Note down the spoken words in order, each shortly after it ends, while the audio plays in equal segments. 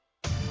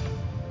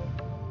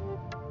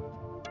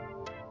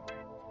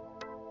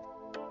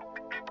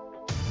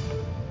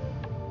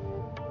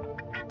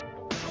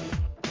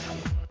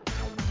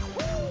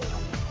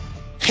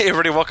Hey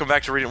everybody, welcome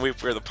back to Read and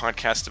Weep. We're the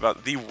podcast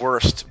about the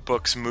worst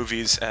books,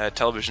 movies,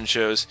 television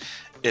shows,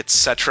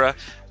 etc.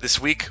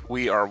 This week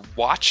we are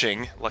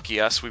watching,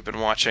 lucky us, we've been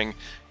watching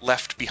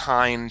Left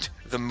Behind,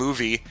 the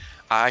movie.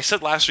 I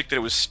said last week that it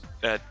was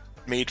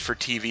made for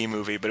TV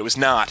movie, but it was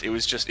not. It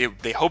was just,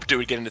 they hoped it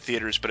would get into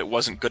theaters, but it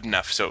wasn't good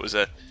enough, so it was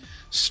a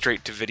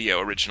straight to video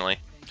originally.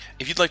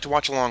 If you'd like to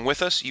watch along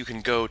with us, you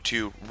can go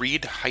to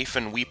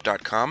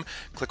read-weep.com,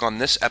 click on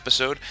this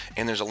episode,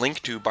 and there's a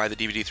link to buy the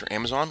DVD through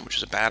Amazon, which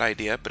is a bad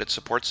idea, but it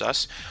supports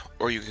us.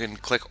 Or you can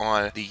click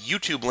on the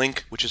YouTube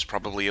link, which is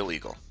probably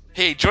illegal.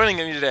 Hey, joining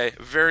me today,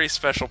 very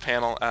special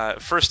panel.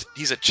 First,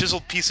 he's a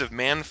chiseled piece of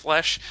man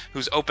flesh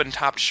whose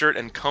open-topped shirt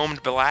and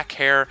combed black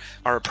hair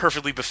are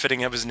perfectly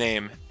befitting of his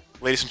name.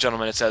 Ladies and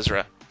gentlemen, it's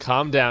Ezra.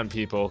 Calm down,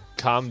 people.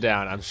 Calm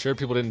down. I'm sure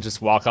people didn't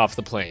just walk off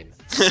the plane.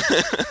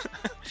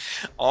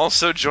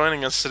 Also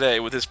joining us today,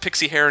 with his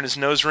pixie hair and his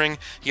nose ring,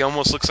 he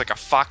almost looks like a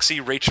foxy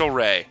Rachel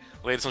Ray.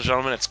 Ladies and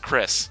gentlemen, it's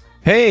Chris.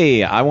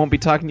 Hey, I won't be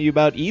talking to you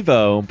about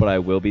Evo, but I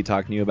will be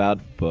talking to you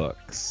about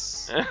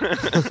books.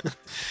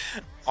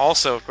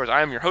 Also, of course,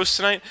 I am your host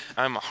tonight.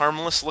 I'm a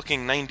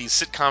harmless-looking 90s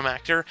sitcom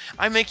actor.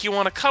 I make you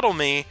want to cuddle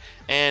me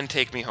and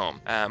take me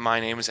home. My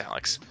name is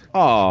Alex.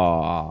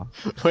 Aww.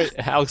 Wait,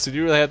 Alex, did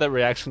you really have that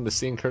reaction to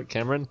seeing Kirk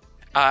Cameron?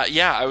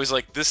 Yeah, I was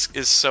like, this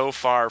is so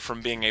far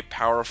from being a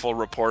powerful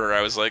reporter.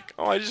 I was like,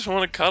 oh, I just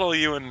want to cuddle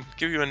you and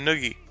give you a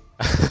noogie.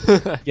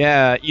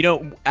 Yeah,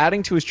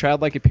 adding to his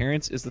childlike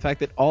appearance is the fact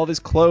that all of his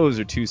clothes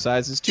are 2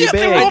 sizes too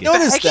big. I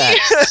noticed that.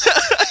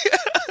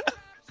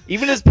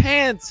 Even his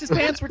pants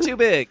were too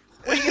big.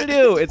 What are you going to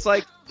do? It's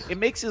like, it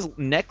makes his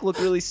neck look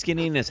really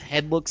skinny and his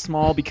head look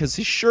small because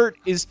his shirt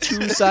is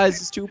 2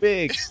 sizes too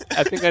big.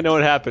 I think I know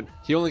what happened.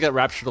 He only got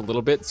raptured a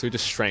little bit, so he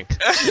just shrank.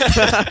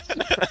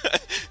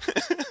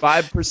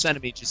 5%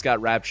 of me just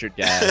got raptured,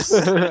 guys.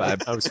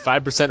 I was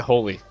 5%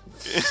 holy.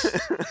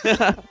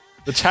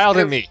 The child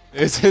in me,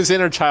 his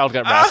inner child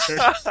got raptured.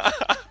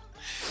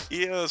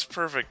 Yeah, that was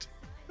perfect.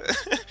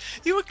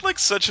 He looked like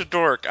such a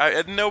dork.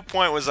 At no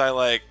point was I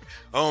like,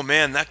 oh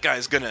man, that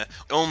guy's gonna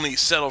only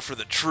settle for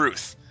the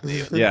truth.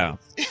 Yeah.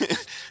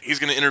 He's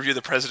gonna interview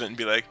the president and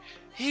be like,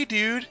 hey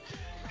dude,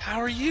 how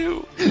are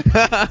you?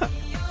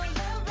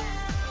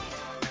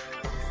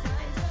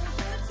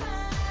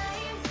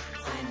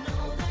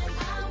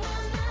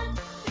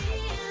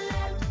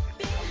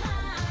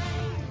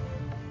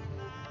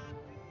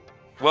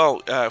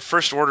 Well,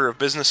 first order of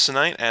business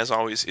tonight, as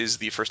always, is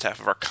the first half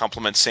of our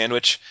compliment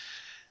sandwich.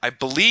 I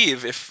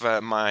believe if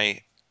my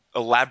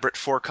elaborate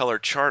 4-color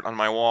chart on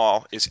my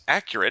wall is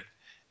accurate,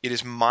 it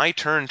is my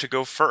turn to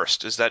go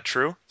first. Is that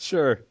true?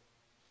 Sure.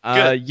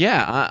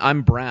 Yeah,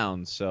 I'm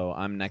brown, so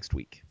I'm next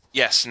week.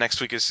 Yes,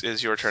 next week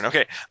is your turn.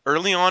 Okay,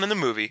 early on in the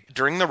movie,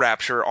 during the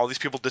rapture, all these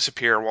people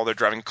disappear while they're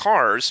driving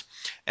cars,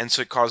 and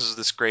so it causes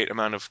this great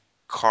amount of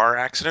car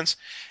accidents.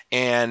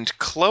 And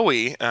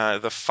Chloe,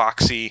 the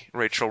foxy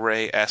Rachel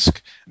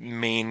Ray-esque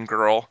main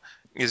girl,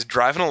 is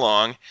driving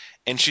along,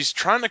 and she's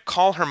trying to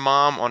call her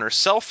mom on her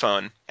cell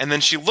phone, and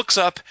then she looks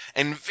up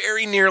and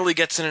very nearly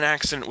gets in an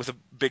accident with a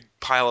big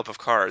pileup of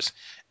cars.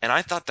 And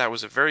I thought that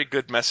was a very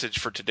good message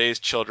for today's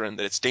children,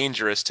 that it's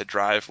dangerous to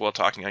drive while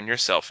talking on your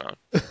cell phone.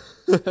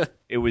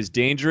 It was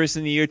dangerous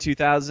in the year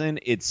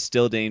 2000. It's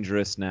still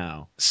dangerous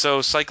now.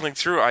 So cycling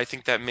through, I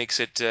think that makes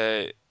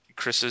it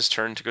Chris's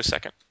turn to go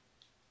second.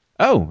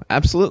 Oh,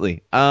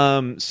 absolutely.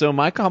 So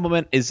my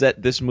compliment is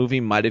that this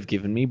movie might have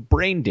given me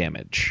brain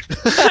damage.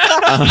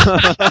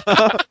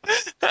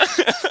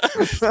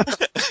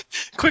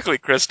 Quickly,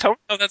 Chris, tell me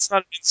how that's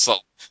not an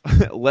insult.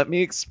 Let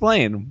me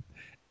explain.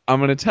 I'm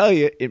going to tell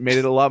you, it made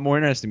it a lot more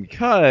interesting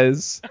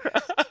because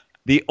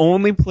the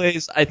only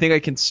place I think I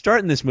can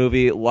start in this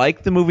movie,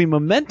 like the movie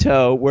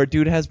Memento, where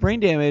dude has brain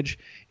damage,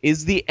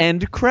 is the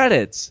end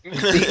credits.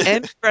 The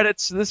end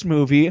credits to this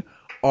movie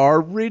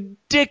are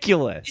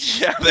ridiculous.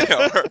 Yeah, they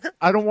are.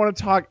 I don't want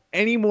to talk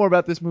any more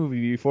about this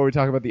movie before we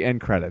talk about the end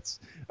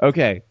credits.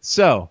 Okay,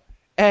 so,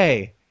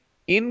 A,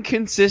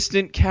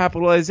 inconsistent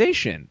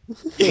capitalization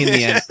in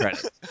the end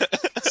credits.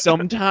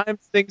 Sometimes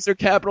things are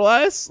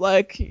capitalized,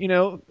 like,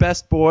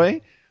 best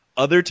boy.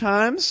 Other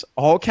times,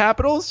 all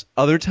capitals.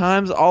 Other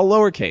times, all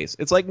lowercase.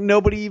 It's like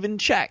nobody even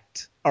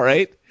checked, all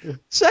right?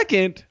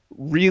 Second,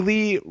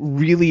 really,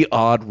 really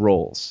odd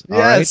roles, all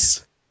Yes.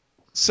 right?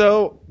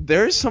 So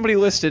there's somebody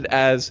listed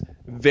as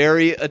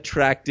very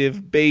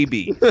attractive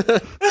baby.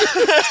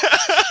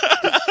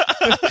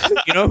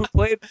 You know who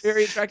played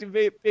very attractive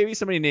baby?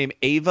 Somebody named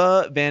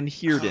Ava Van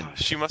Heerden.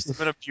 She must have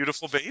been a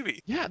beautiful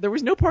baby. Yeah, there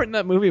was no part in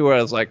that movie where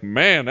I was like,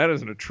 man, that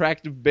is an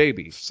attractive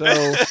baby. So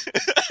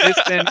Miss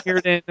Van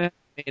Heerden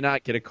may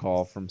not get a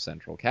call from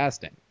Central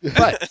Casting.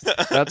 But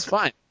that's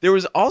fine. There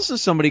was also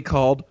somebody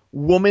called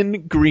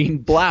Woman Green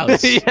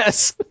Blouse.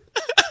 Yes.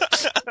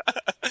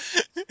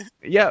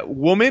 Yeah,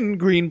 woman,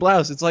 green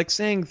blouse. It's like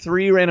saying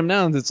 3 random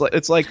nouns.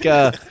 It's like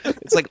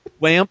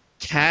lamp,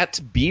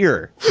 cat,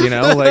 beer.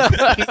 Like,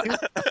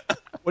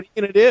 what are you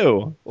gonna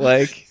do?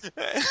 Like,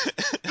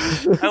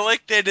 I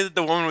like the idea that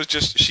the woman was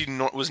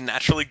was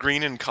naturally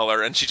green in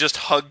color, and she just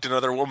hugged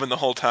another woman the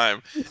whole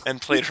time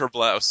and played her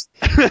blouse.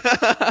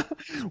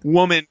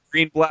 woman,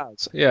 green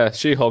blouse. Yeah,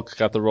 She-Hulk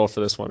got the role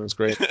for this one. It was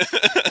great.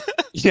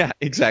 Yeah,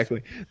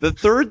 exactly. The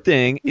third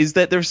thing is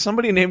that there's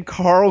somebody named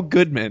Carl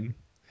Goodman.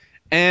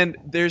 And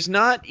there's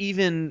not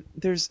even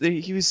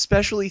he was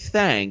specially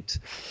thanked.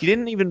 He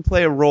didn't even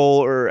play a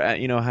role or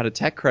had a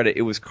tech credit.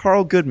 It was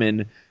Carl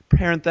Goodman,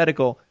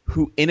 parenthetical,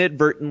 who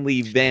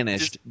inadvertently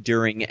vanished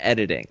during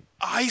editing.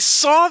 I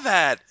saw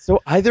that.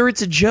 So either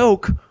it's a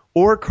joke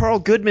or Carl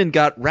Goodman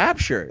got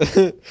raptured,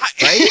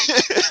 right?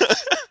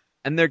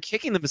 And they're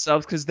kicking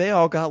themselves because they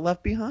all got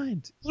left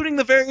behind, including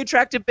the very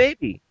attractive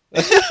baby.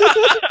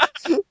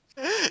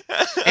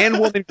 And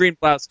woman green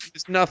blouse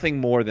is nothing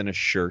more than a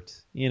shirt,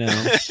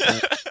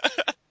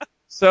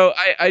 So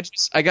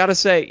I gotta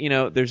say,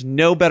 there's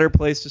no better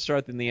place to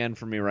start than the end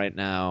for me right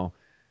now,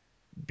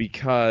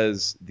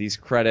 because these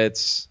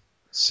credits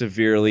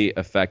severely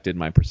affected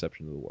my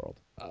perception of the world.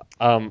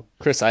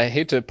 Chris, I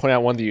hate to point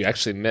out one that you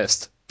actually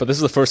missed, but this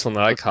is the first one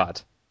that I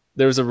caught.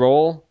 There was a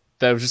role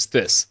that was just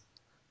this.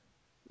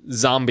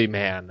 Zombie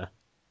Man.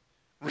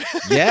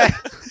 Yeah.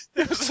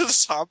 There was a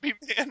zombie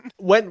man.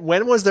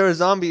 When was there a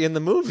zombie in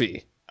the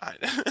movie? I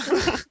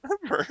don't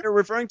remember. They're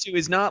referring to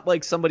is not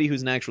like somebody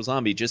who's an actual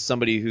zombie, just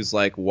somebody who's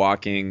like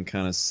walking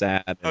kind of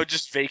sad. Oh,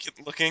 just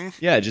vacant looking?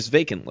 Yeah, just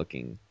vacant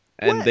looking.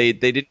 And What? they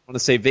didn't want to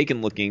say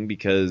vacant looking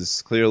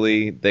because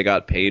clearly they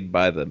got paid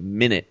by the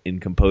minute in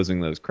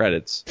composing those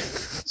credits.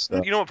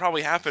 So. You know what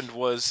probably happened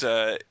was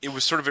it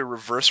was sort of a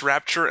reverse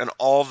rapture, and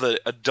all the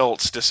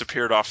adults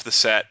disappeared off the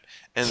set,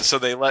 and so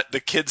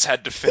the kids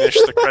had to finish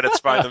the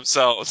credits by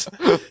themselves.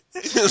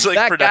 It was like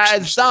That production.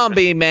 guy's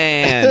Zombie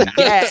Man.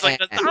 Yeah. It's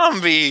like a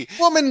zombie.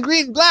 Woman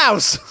green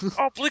blouse.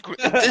 Oh, look,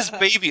 this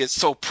baby is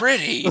so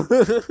pretty.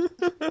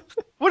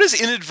 What does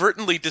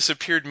inadvertently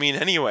disappeared mean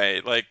anyway?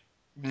 Like,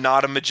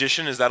 not a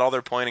magician? Is that all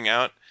they're pointing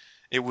out?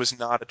 It was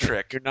not a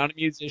trick. You're not a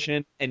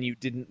musician, and you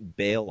didn't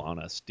bail on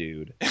us,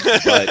 dude.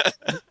 But,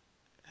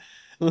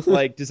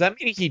 like, does that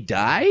mean he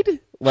died?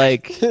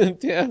 Like,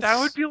 Yeah. That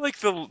would be like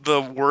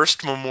the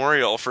worst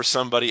memorial for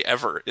somebody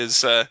ever,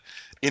 is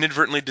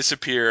inadvertently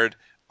disappeared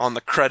on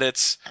the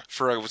credits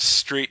for a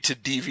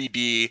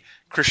straight-to-DVD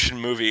Christian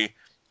movie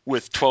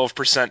with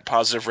 12%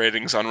 positive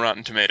ratings on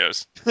Rotten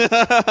Tomatoes.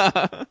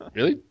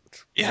 Really?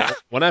 Yeah.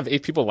 1 out of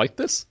 8 people like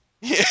this?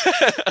 Yeah.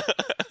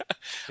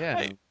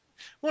 yeah.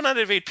 1 out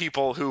of 8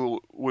 people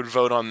who would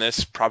vote on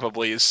this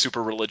probably is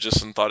super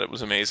religious and thought it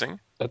was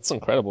amazing. That's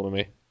incredible to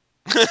me.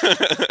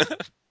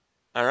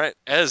 All right,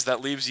 Ez,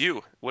 that leaves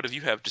you. What do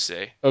you have to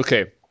say?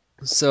 Okay,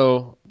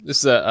 so this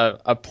is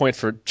a point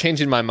for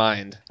changing my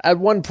mind. At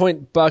one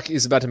point, Buck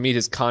is about to meet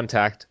his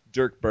contact,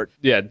 Dirk Burt.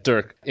 yeah,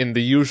 Dirk, in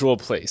the usual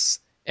place,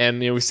 and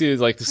we see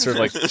like this sort of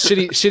like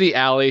shitty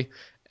alley,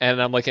 and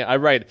I'm like, I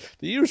write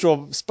the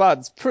usual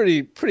spot's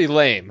pretty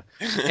lame,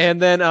 and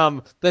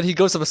then he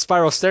goes up a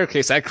spiral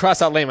staircase. I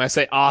cross out lame. I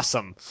say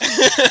awesome.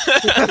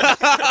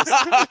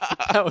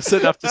 That was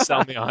enough to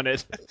sell me on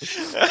it.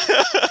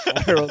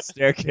 Spiral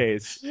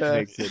staircase. Yeah.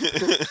 Makes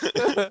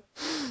it.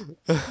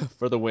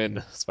 For the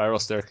win, spiral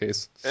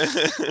staircase.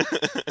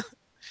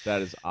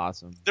 That is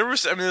awesome.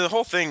 The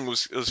whole thing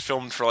was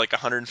filmed for like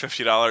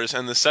 $150,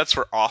 and the sets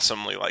were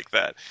awesomely like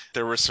that.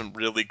 There were some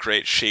really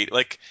great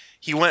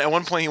at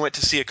one point he went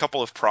to see a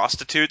couple of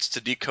prostitutes to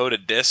decode a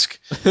disc,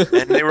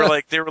 and they were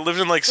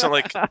living like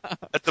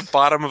at the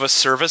bottom of a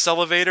service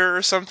elevator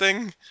or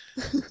something.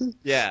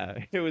 Yeah,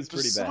 it was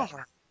pretty bad.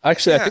 Bizarre.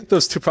 Actually, Yeah. I think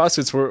those 2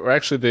 prostitutes were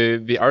actually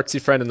the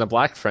artsy friend and the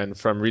black friend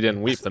from Read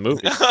and Weep, the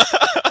movie. It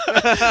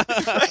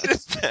might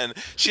have been.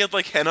 She had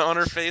like henna on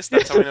her face.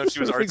 That's how we know she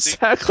was artsy.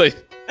 Exactly.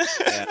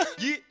 Yeah.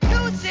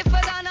 Lucifer,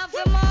 dawn of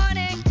the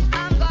morning,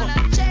 I'm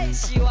gonna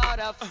chase you out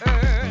of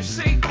earth.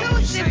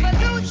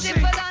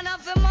 Lucifer, dawn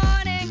of the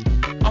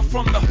morning. I'm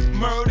from the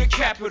murder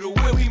capital,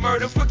 where we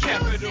murder for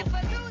capital.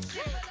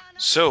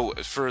 So,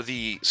 for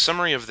the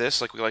summary of this,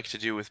 like we like to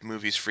do with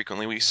movies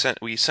frequently, we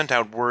sent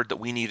out word that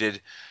we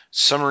needed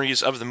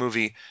summaries of the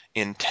movie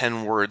in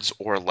 10 words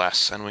or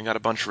less, and we got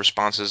a bunch of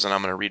responses, and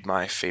I'm going to read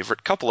my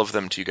favorite couple of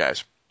them to you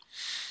guys.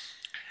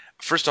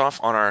 First off,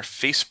 on our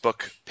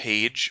Facebook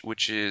page,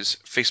 which is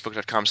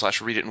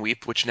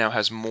facebook.com/readitandweep, which now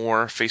has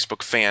more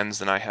Facebook fans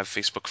than I have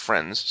Facebook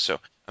friends, so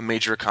a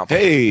major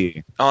accomplishment.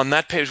 Hey. On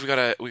that page, we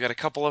got a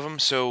couple of them.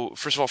 So,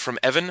 first of all, from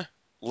Evan,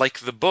 like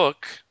the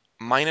book,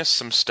 minus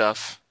some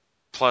stuff,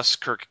 plus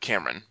Kirk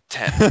Cameron,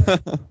 10.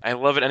 I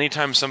love it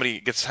anytime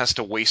somebody has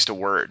to waste a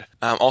word.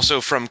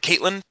 Also from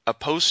Caitlin, a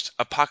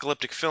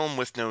post-apocalyptic film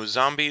with no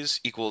zombies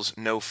equals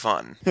no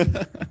fun.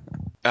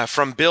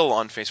 From Bill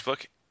on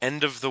Facebook,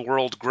 end of the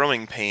world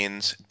growing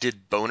pains,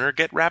 did Boner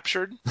get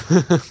raptured?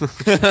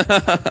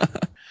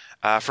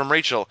 From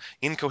Rachel,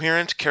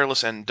 incoherent,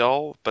 careless, and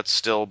dull, but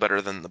still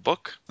better than the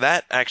book.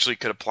 That actually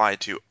could apply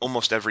to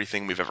almost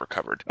everything we've ever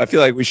covered. I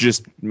feel like we should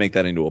just make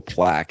that into a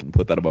plaque and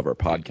put that above our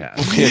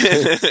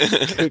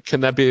podcast.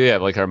 Can that be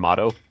like our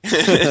motto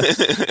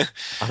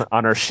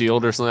on our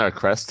shield or something, our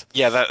crest?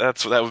 Yeah,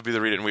 that would be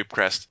the Read It and Weep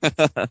crest.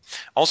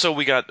 Also,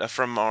 we got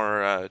from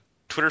our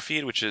Twitter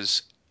feed, which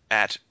is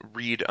at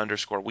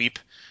read_weep.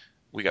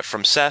 We got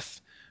from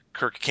Seth,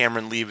 Kirk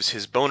Cameron leaves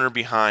his boner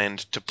behind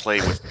to play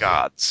with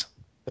gods.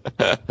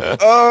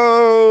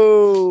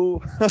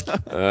 Oh!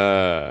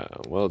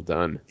 Well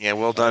done. Yeah,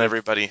 well done,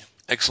 everybody.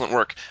 Excellent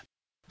work.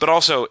 But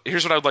also,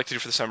 here's what I would like to do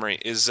for the summary: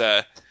 is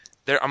I'm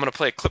going to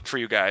play a clip for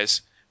you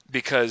guys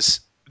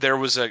because there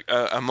was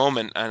a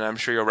moment, and I'm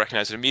sure you'll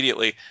recognize it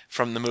immediately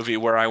from the movie,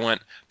 where I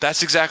went,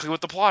 "That's exactly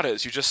what the plot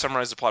is. You just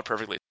summarized the plot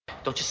perfectly."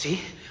 Don't you see?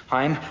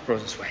 I'm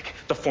Rosenzweig.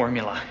 The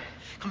formula.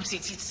 Come see,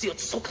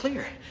 it's so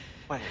clear.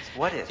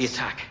 What is? The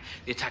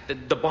attack,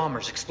 the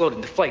bombers exploding,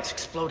 the flights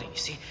exploding. You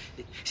see,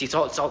 it's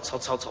all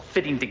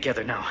fitting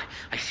together now.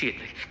 I see it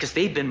because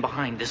they've been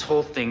behind this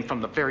whole thing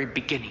from the very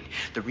beginning.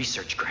 The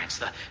research grants,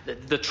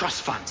 the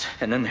trust funds,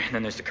 and then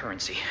there's the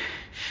currency.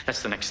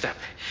 That's the next step.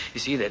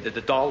 You see,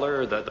 the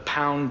dollar, the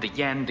pound, the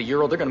yen, the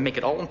euro. They're going to make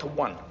it all into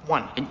one.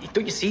 And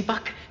don't you see,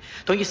 Buck?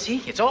 Don't you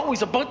see? It's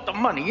always about the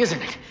money, isn't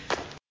it?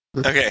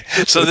 Okay,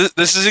 so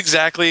this is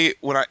exactly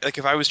when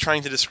if I was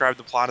trying to describe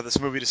the plot of this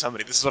movie to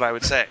somebody, this is what I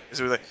would say.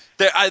 It was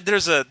like,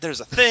 there's a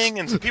thing,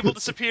 and some people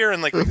disappear,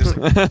 and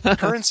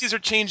currencies are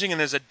changing, and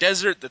there's a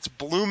desert that's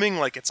blooming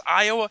like it's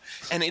Iowa,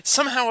 and it's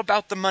somehow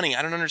about the money.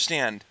 I don't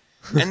understand.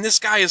 And this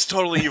guy is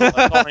totally evil.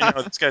 That's all I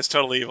know. This guy's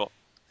totally evil.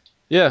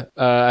 Yeah,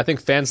 I think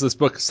fans of this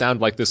book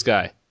sound like this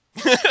guy.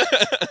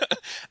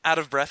 Out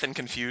of breath and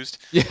confused.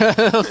 Yeah.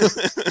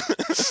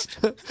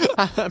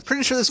 I'm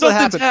pretty sure this is what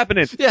Something's happened.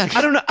 happening. Yeah.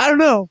 I don't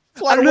know.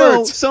 A lot I don't of know.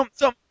 words.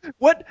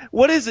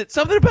 What is it?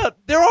 Something about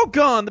they're all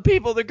gone. The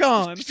people, they're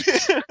gone.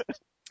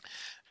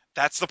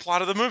 That's the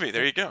plot of the movie.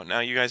 There you go. Now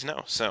you guys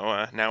know.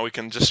 So now we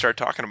can just start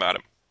talking about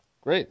it.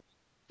 Great.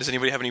 Does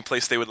anybody have any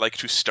place they would like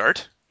to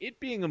start? It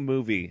being a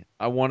movie,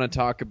 I want to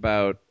talk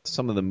about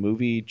some of the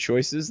movie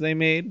choices they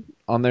made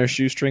on their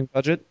shoestring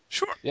budget.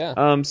 Sure.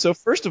 Yeah. So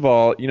first of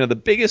all, the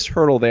biggest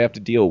hurdle they have to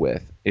deal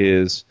with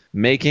is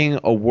making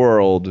a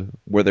world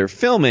where they're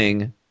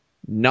filming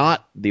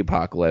not the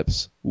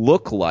apocalypse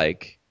look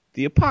like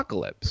the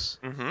apocalypse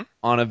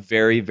on a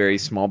very, very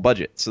small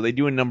budget. So they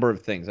do a number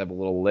of things. I have a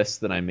little list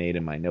that I made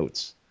in my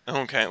notes.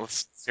 Okay,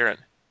 let's hear it.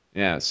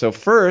 Yeah, so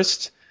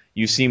first,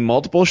 you see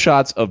multiple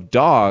shots of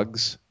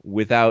dogs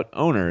without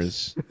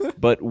owners,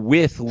 but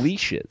with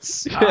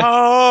leashes.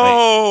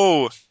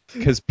 Oh!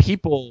 Because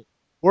people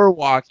were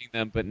walking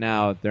them, but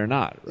now they're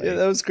not, right? Yeah,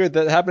 that was great.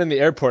 That happened in the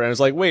airport, and I was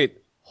like,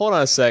 wait, hold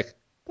on a sec.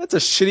 That's a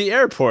shitty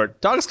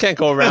airport. Dogs can't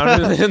go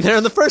around in there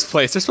in the first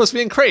place. They're supposed to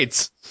be in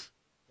crates.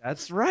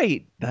 That's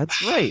right.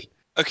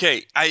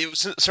 Okay,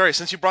 sorry,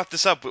 since you brought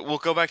this up, we'll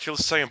go back to your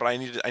list in a second, but I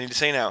need to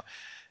say now.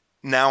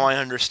 Now I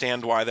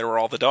understand why there were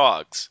all the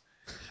dogs.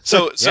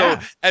 So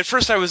at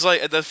first I was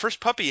like, the first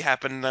puppy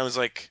happened, and I was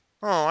like,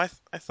 oh,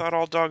 I thought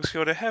all dogs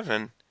go to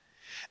heaven.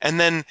 And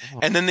then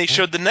they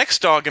showed the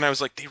next dog, and I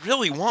was like, they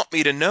really want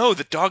me to know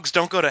that dogs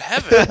don't go to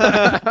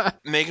heaven.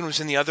 Megan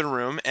was in the other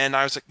room, and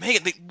I was like,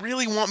 Megan, they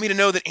really want me to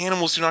know that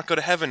animals do not go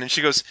to heaven. And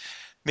she goes,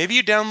 maybe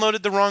you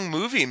downloaded the wrong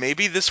movie.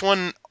 Maybe this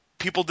one,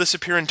 people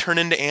disappear and turn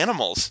into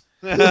animals.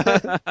 And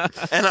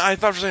I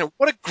thought for a second,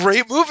 what a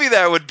great movie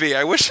that would be.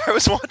 I wish I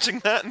was watching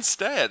that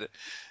instead.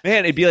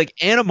 Man, it'd be like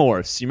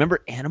Animorphs. You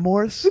remember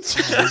Animorphs?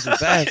 Those are the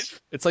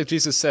best. It's like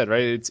Jesus said,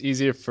 right? It's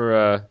easier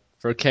for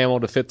a camel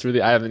to fit through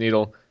the eye of the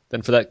needle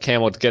than for that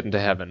camel to get into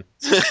heaven.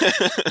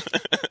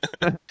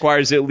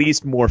 Requires at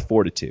least more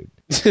fortitude.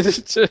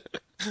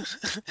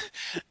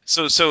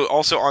 So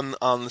also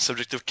on the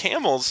subject of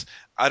camels,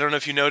 I don't know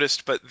if you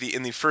noticed, but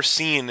in the first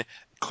scene,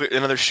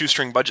 another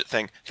shoestring budget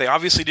thing, they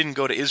obviously didn't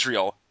go to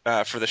Israel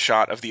for the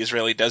shot of the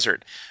Israeli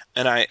desert.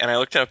 And I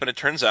looked it up, and it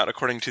turns out,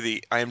 according to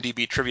the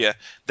IMDb trivia,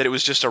 that it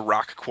was just a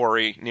rock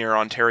quarry near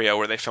Ontario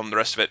where they filmed the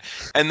rest of it.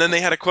 And then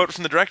they had a quote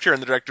from the director,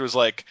 and the director was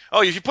like,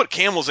 "Oh, if you put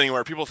camels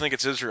anywhere, people think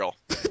it's Israel."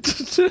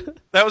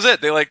 That was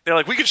it. They're like,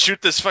 we could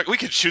shoot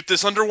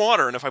this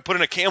underwater, and if I put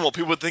in a camel,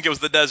 people would think it was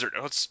the desert.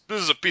 This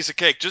is a piece of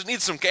cake. Just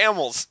need some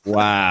camels.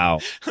 Wow.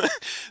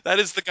 That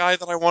is the guy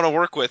that I want to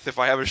work with if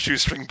I have a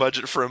shoestring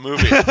budget for a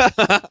movie.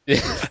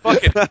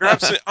 Fuck it, grab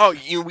some. Oh,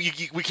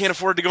 we can't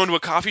afford to go into a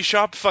coffee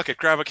shop. Fuck it,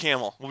 grab a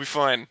camel. We'll be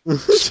fine.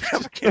 Just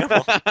grab a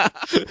camel.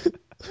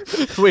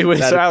 Wait, That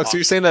so is Alex,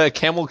 you're saying that a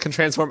camel can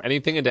transform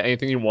anything into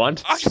anything you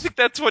want? I think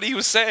that's what he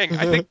was saying.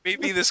 I think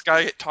maybe this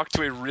guy talked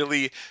to a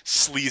really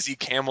sleazy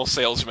camel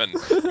salesman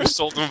who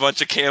sold him a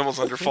bunch of camels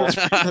under false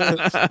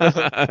pretenses.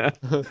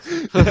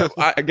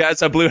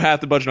 Guys, I blew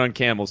half the budget on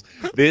camels.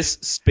 This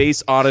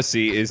Space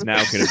Odyssey is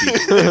now going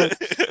to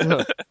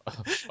be...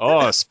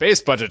 Oh,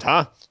 space budget,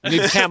 huh?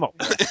 You need camel.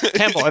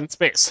 Camel in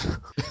space.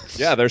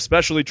 Yeah, they're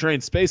specially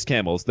trained space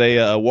camels. They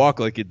walk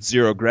like it's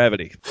zero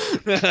gravity.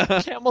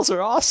 Camels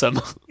are awesome.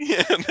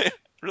 Yeah,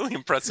 Really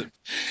impressive.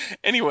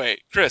 Anyway,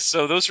 Chris,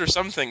 so those are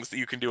some things that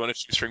you can do on a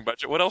shoestring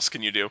budget. What else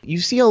can you do? You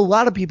see a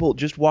lot of people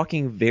just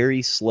walking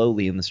very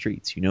slowly in the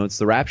streets. You know, it's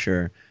the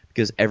Rapture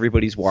because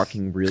everybody's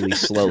walking really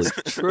slowly.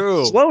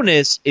 True.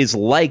 Slowness is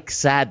like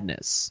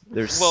sadness.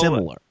 They're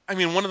similar. I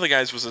mean, one of the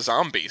guys was a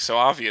zombie, so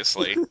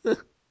obviously.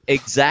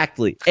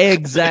 Exactly.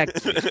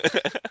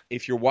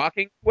 If you're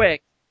walking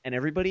quick and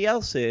everybody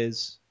else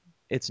is,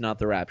 it's not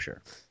the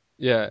Rapture.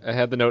 Yeah, I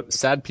had the note,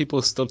 sad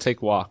people still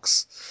take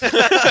walks.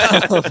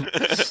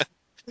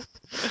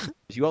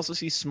 You also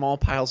see small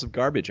piles of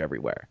garbage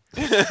everywhere.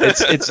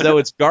 It's though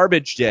it's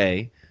garbage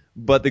day,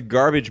 but the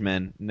garbage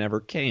men never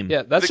came.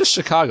 Yeah, that's just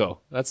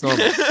Chicago. That's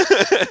normal.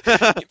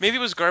 Maybe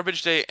it was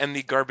garbage day and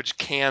the garbage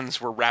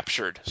cans were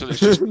raptured, so there's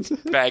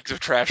just bags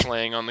of trash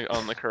laying on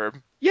the curb.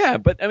 Yeah,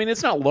 but I mean,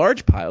 it's not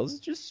large piles;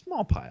 it's just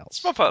small piles.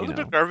 Small pile, a you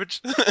little bit know. of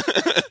garbage.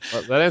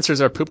 Well, that answers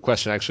our poop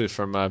question, actually,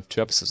 from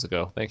 2 episodes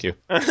ago. Thank you.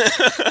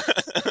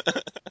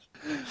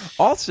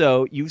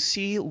 Also, you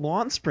see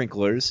lawn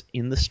sprinklers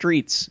in the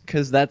streets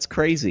because that's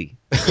crazy.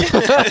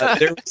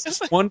 There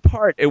was one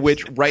part at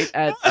which, right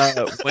at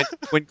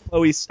when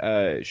Chloe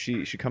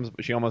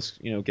she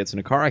almost gets in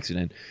a car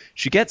accident.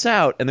 She gets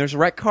out and there's a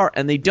wrecked car,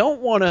 and they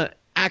don't want to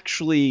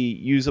actually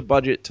use a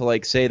budget to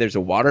like say there's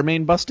a water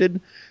main busted,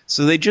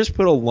 so they just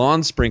put a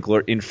lawn sprinkler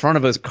in front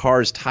of a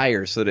car's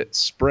tire so that it's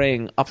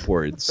spraying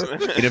upwards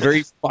in a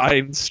very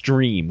fine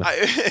stream.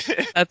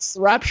 That's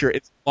the Rapture.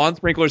 It's lawn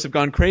sprinklers have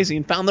gone crazy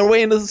and found their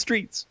way into the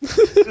streets.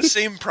 The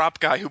same prop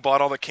guy who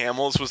bought all the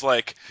camels was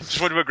like,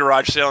 just went to a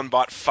garage sale and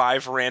bought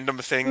 5 random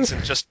things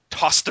and just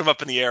tossed them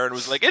up in the air and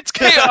was like, it's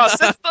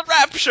chaos, it's the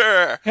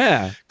Rapture!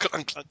 Yeah.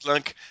 Clunk, clunk,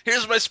 clunk.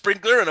 Here's my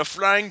sprinkler and a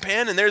frying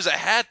pan, and there's a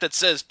hat that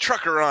says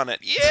trucker on it.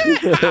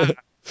 Yeah!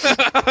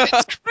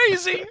 It's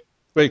crazy!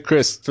 Wait,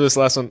 Chris, for this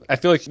last one, I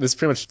feel like this is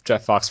pretty much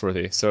Jeff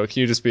Foxworthy, so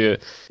can you just be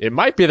it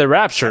might be the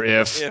Rapture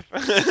if...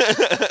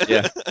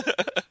 Yeah.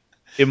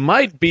 It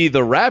might be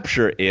the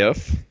Rapture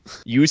if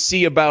you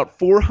see about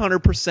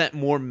 400%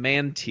 more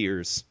man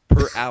tears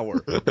per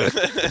hour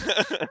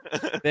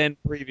than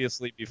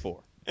previously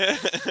before.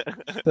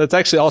 That's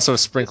actually also a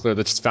sprinkler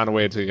that just found a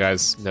way to a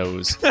guy's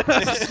nose. I've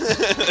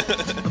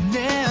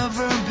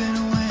never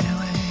been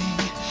willing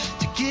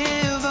to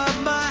give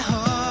up my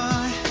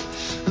heart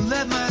and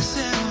let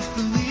myself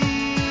believe.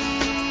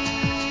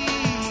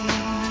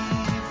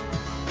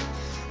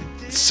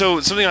 So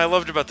something I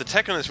loved about the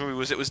tech on this movie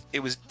was it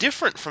was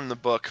different from the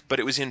book, but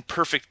it was in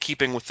perfect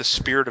keeping with the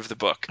spirit of the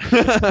book.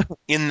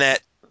 In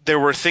that there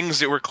were things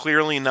that were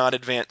clearly not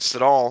advanced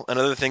at all, and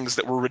other things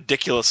that were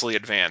ridiculously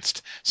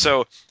advanced.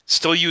 So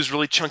still use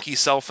really chunky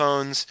cell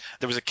phones.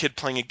 There was a kid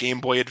playing a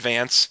Game Boy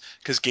Advance,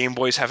 because Game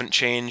Boys haven't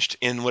changed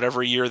in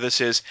whatever year this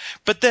is.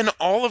 But then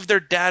all of their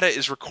data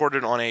is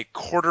recorded on a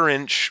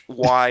 1/4-inch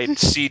wide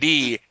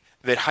CD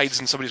that hides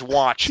in somebody's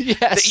watch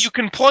that you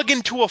can plug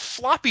into a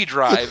floppy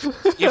drive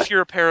if you're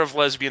a pair of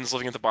lesbians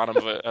living at the bottom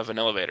of an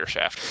elevator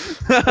shaft.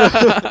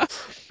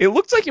 It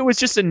looked like it was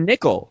just a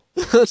nickel.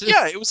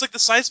 Yeah, it was like the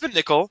size of a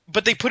nickel,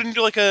 but they put it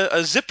into like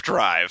a zip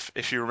drive,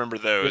 if you remember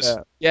those.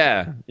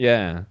 Yeah.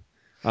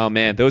 Oh,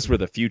 man, those were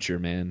the future,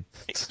 man.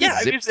 Yeah,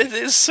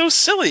 it's so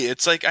silly.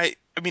 It's like, I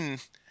mean,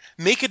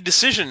 make a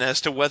decision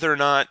as to whether or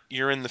not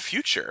you're in the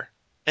future.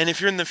 And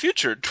if you're in the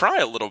future, try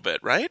a little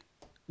bit, right?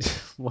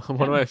 One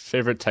of my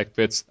favorite tech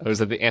bits was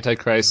that the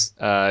Antichrist's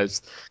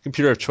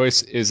computer of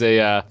choice is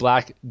a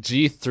black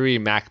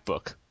G3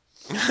 MacBook.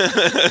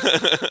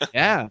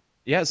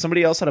 Yeah,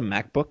 somebody else had a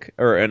MacBook,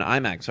 or an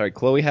iMac. Sorry,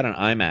 Chloe had an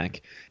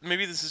iMac.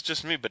 Maybe this is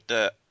just me,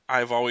 but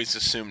I've always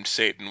assumed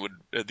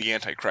the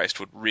Antichrist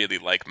would really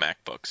like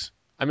MacBooks.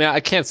 I mean, I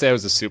can't say I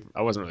wasn't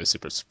really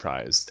super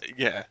surprised.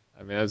 Yeah.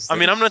 I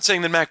mean, I'm not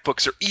saying that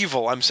MacBooks are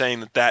evil. I'm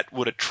saying that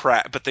would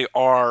attract, but they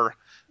are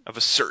of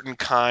a certain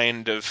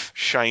kind of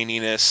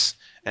shininess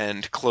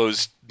and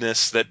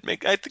closedness that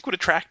I think would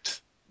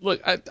attract.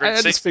 Look, I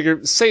just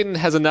figured Satan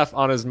has enough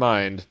on his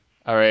mind,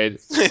 all right,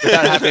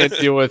 without having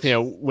to deal with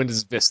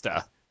Windows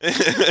Vista.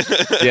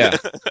 Yeah,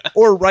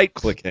 or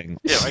right-clicking.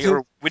 Yeah,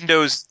 or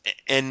Windows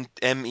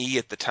ME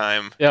at the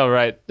time. Yeah,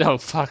 right. No,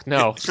 fuck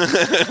no.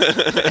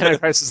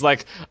 Antichrist is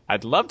like,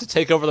 I'd love to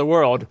take over the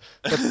world,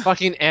 but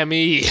fucking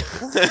ME.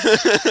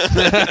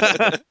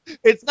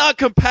 It's not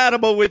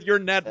compatible with your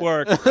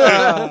network.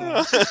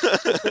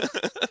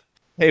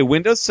 Hey,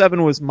 Windows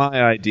 7 was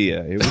my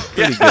idea. It was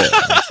pretty good.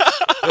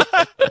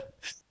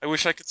 I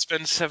wish I could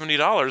spend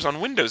 $70 on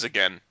Windows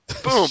again.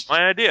 Boom, my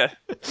idea.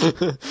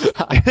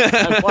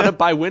 I want to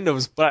buy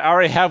Windows, but I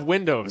already have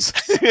Windows.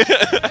 It's the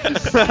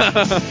end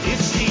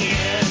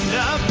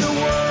of the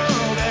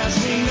world as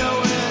we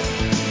know it.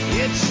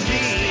 It's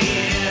the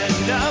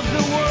end of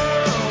the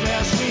world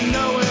as we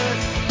know it.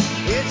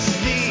 It's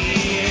the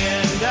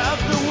end of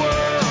the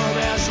world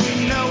as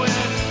we know it.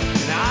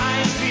 And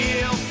I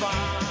feel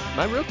fine.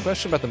 My real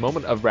question about the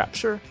moment of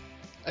rapture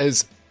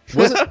is,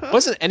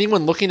 wasn't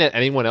anyone looking at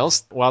anyone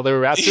else while they were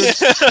raptured?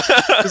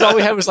 Because all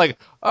we had was like,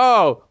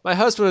 oh, my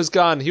husband was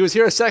gone. He was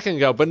here a second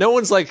ago, but no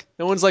one's like,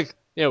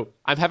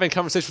 I'm having a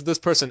conversation with this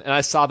person and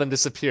I saw them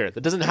disappear.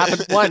 That doesn't happen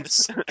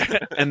once.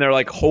 And they're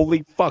like,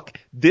 holy fuck,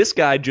 this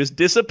guy just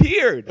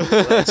disappeared.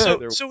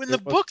 So in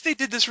the book they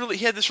did this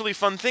he had this really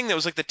fun thing that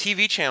was like the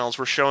TV channels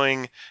were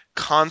showing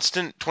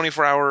constant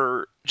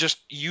 24-hour just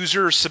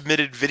user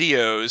submitted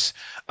videos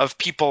of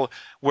people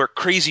where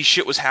crazy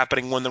shit was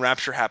happening when the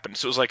rapture happened.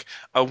 So it was like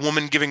a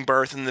woman giving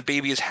birth and the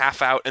baby is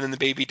half out and then the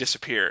baby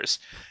disappears.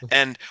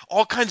 And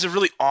all kinds of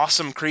really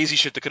awesome crazy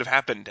shit that could have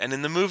happened. And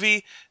in the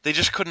movie they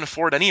just couldn't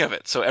afford any of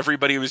it. So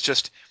everybody was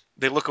just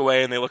they look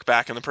away and they look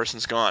back and the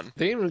person's gone.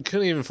 They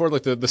couldn't even afford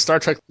like the Star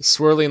Trek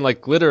swirling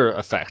like glitter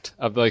effect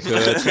of like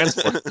the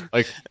transport.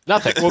 Like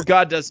nothing. Well,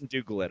 God doesn't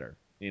do glitter,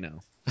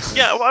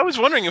 Yeah, well, I was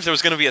wondering if there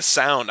was going to be a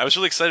sound. I was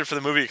really excited for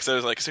the movie because I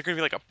was like, is there going to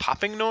be like a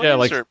popping noise? Yeah,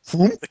 like or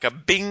whoop. like a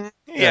bing?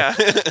 Yeah.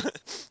 Yeah.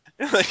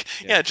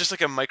 Yeah, just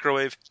like a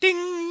microwave ding.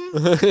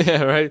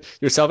 Yeah, right.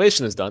 Your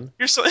salvation is done.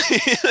 You're so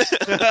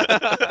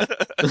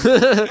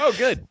Oh,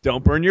 good.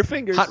 Don't burn your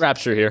fingers. Hot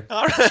rapture here.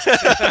 All right.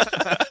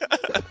 Gotta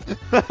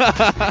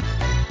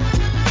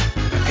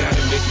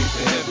make it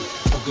to heaven.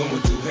 I'm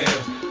going through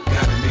hell.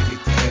 Gotta make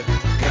it to heaven.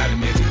 Gotta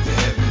make it to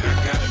heaven.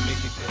 I gotta make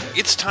it to heaven.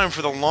 It's time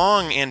for the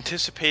long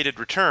anticipated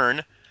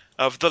return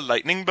of the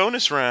lightning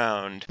bonus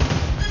round.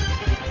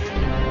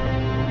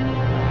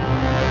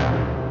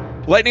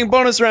 Lightning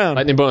bonus round.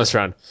 Lightning bonus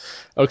round.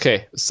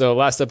 Okay, so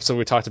last episode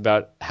we talked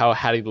about how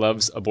Hattie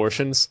loves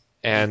abortions,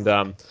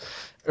 and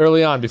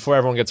early on, before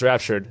everyone gets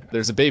raptured,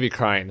 there's a baby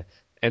crying,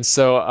 and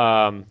so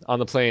on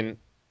the plane,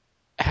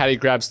 Hattie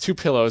grabs 2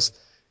 pillows,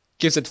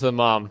 gives it to the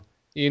mom.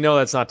 You know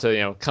that's not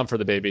to comfort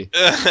the baby.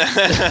 That's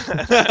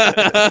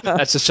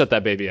to shut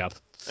that baby up.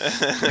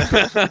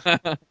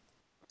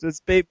 Does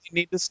baby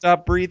need to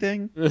stop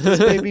breathing? Does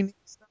baby need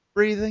to stop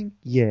breathing?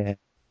 Yeah.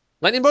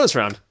 Lightning bonus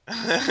round.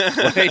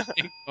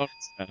 Lightning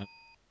bonus round.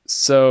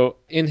 So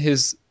in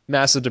his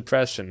massive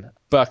depression,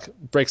 Buck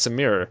breaks a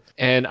mirror,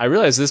 and I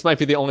realized this might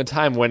be the only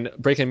time when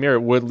breaking a mirror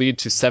would lead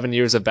to 7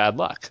 years of bad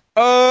luck.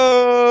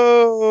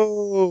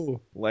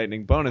 Oh!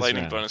 Lightning bonus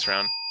Lightning round. bonus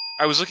round.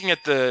 I was looking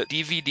at the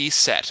DVD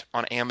set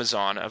on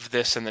Amazon of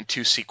this and then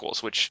 2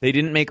 sequels, which They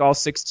didn't make all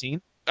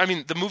 16? I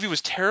mean, the movie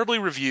was terribly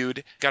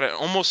reviewed, got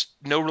almost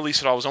no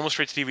release at all, was almost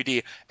straight to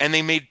DVD, and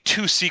they made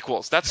 2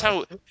 sequels. That's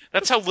how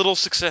little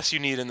success you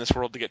need in this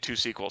world to get 2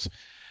 sequels.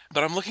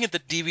 But I'm looking at the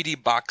DVD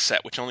box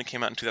set, which only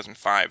came out in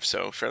 2005,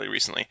 so fairly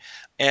recently.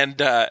 And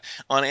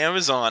on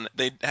Amazon,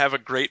 they have a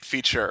great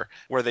feature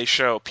where they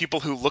show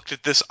people who looked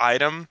at this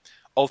item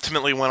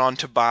ultimately went on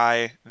to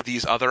buy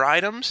these other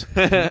items,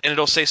 and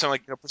it'll say something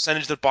like a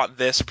percentage that bought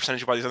this, a percentage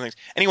who bought these other things.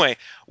 Anyway,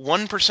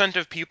 1%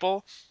 of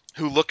people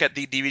who look at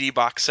the DVD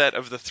box set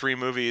of the 3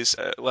 movies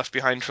Left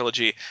Behind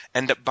trilogy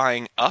end up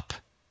buying Up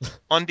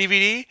on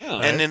DVD,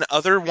 and then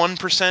other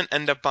 1%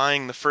 end up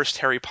buying the first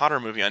Harry Potter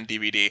movie on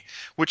DVD,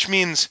 which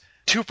means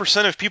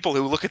 2% of people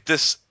who look at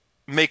this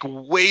make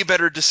way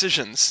better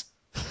decisions.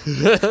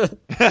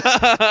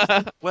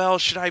 Well,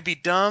 should I be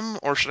dumb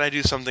or should I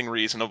do something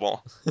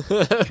reasonable?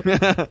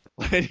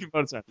 Lightning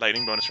bonus round.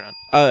 Lightning bonus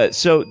round.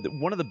 So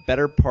one of the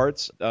better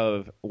parts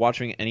of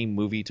watching any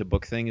movie to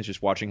book thing is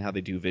just watching how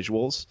they do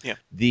visuals. Yeah.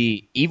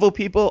 The evil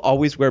people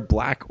always wear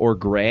black or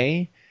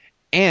gray,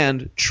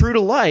 and true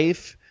to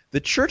life, the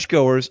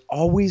churchgoers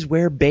always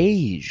wear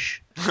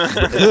beige.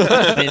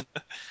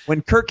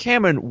 When Kirk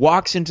Cameron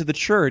walks into the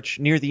church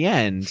near the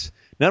end,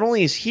 not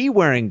only is he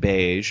wearing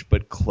beige,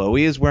 but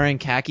Chloe is wearing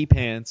khaki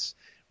pants,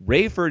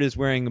 Rayford is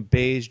wearing a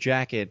beige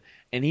jacket,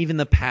 and even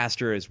the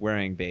pastor is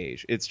wearing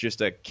beige. It's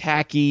just a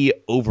khaki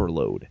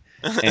overload.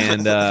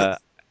 And,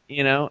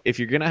 if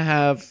you're going to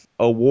have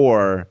a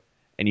war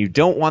and you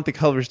don't want the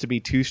colors to be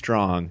too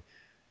strong,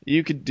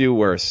 you could do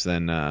worse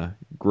than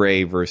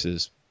gray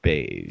versus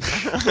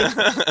beige.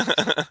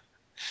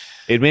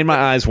 It made my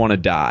eyes want to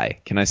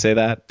die. Can I say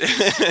that?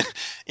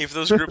 If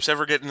those groups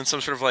ever get in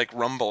some sort of like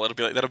rumble, it'll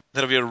be like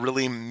that'll be a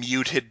really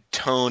muted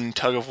tone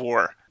tug of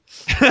war.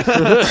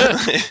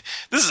 This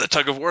is a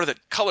tug of war that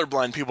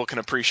colorblind people can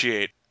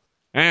appreciate.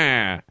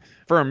 For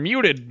a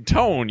muted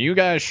tone, you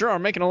guys sure are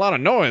making a lot of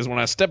noise when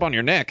I step on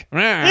your neck.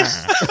 What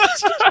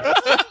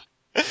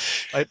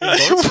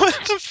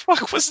the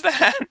fuck was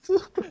that?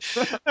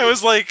 That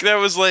was like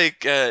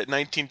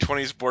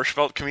 1920s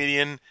Borscht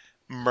comedian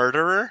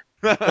Murderer.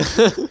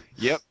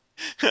 Yep.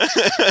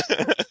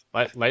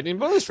 Lightning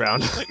bonus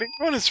round. Lightning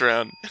bonus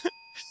round.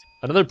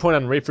 Another point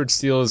on Rayford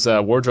Steele's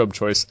wardrobe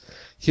choice.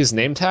 His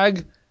name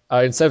tag,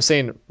 instead of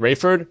saying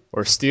Rayford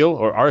or Steele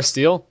or R.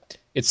 Steele,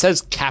 it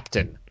says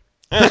Captain.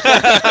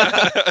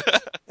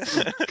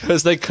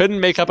 Because they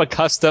couldn't make up a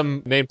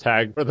custom name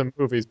tag for the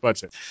movie's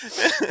budget.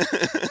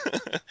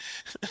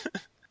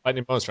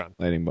 Lightning bonus round.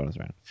 Lightning bonus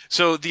round.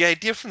 So the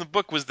idea from the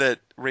book was that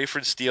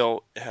Rayford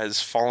Steele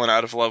has fallen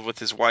out of love with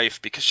his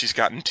wife because she's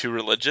gotten too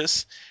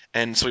religious,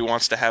 and so he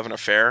wants to have an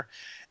affair.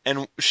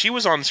 And she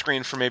was on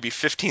screen for maybe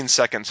 15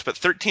 seconds, but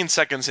 13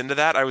 seconds into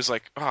that, I was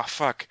like, oh,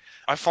 fuck,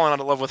 I've fallen out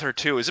of love with her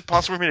too. Is it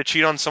possible for me to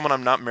cheat on someone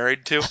I'm not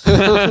married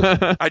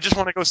to? I just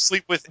want to go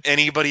sleep with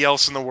anybody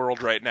else in the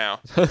world right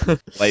now.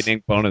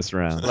 Lightning bonus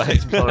round.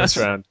 Lightning bonus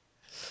round.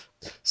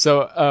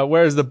 So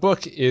whereas the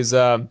book is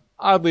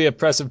oddly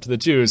oppressive to the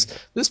Jews,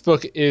 this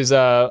book is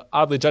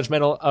oddly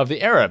judgmental of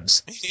the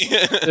Arabs.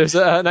 There's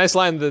a nice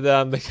line that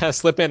they kind of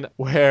slip in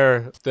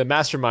where the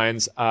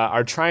masterminds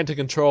are trying to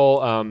control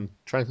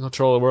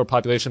the world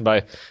population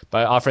by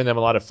offering them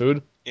a lot of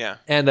food. Yeah.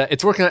 And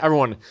it's working on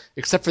everyone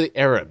except for the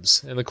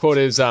Arabs. And the quote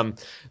is,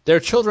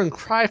 "Their children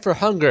cry for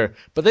hunger,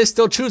 but they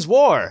still choose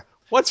war.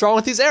 What's wrong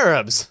with these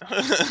Arabs?"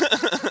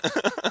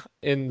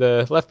 In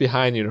the Left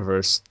Behind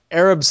universe,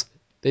 Arabs,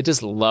 they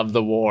just love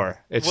the war.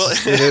 They're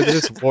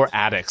just war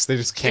addicts. They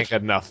just can't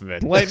get enough of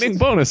it. Lightning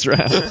bonus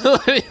round.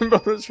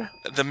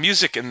 The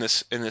music in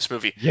this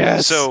movie.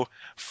 Yes. So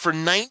for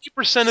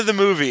 90% of the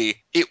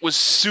movie, it was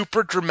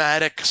super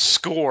dramatic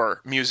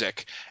score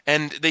music,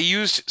 and they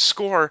used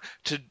score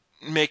to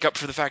make up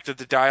for the fact that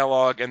the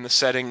dialogue and the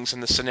settings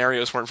and the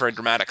scenarios weren't very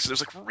dramatic. So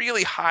there's like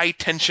really high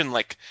tension,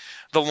 like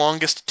the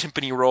longest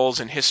timpani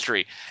rolls in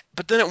history.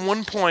 But then at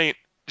one point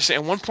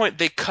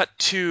they cut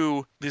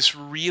to this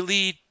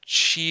really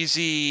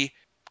cheesy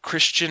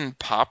Christian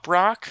pop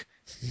rock,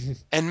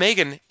 and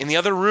Megan in the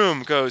other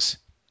room goes,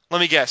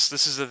 "Let me guess,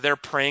 this is a they're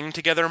praying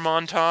together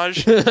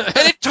montage,"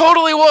 and it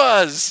totally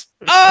was.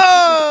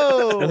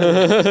 Oh!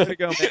 Way to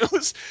go,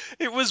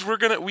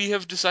 man. We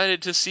have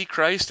decided to see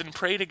Christ and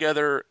pray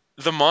together.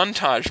 The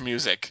montage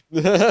music.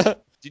 Did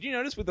you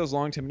notice with those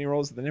long timpani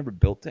rolls that they never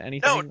built to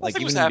anything? No, Like nothing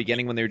even was in the happening.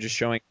 beginning when they were just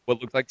showing what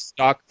looked like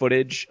stock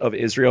footage of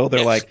Israel,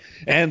 they're like,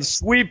 and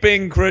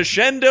sweeping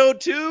crescendo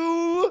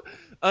to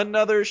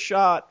another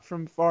shot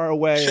from far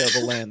away of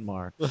a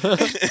landmark.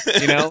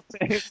 You know?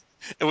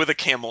 And with a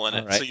camel in it,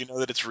 All right. so you know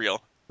that it's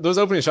real. Those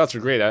opening shots were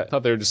great. I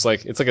thought they were just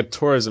like, it's like a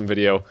tourism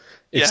video,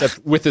 Yeah.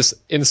 except with this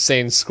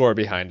insane score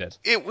behind it.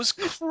 It was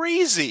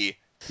crazy.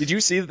 Did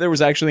you see that there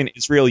was actually an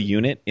Israel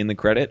unit in the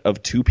credit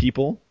of two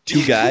people,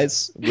 two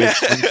guys with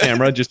one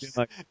camera just being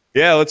like,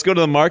 yeah, let's go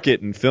to the market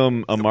and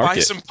film a Buy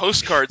market. some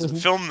postcards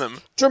and film them.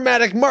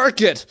 Dramatic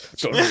market!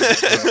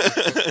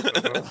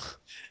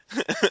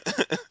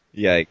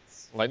 Yikes.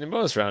 Lightning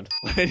bonus round.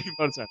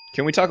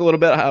 Can we talk a little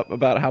bit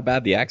about how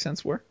bad the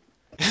accents were?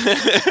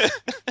 Because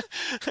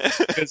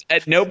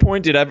at no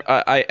point did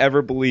I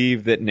ever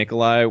believe that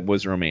Nikolai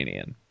was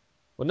Romanian.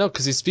 Well, no,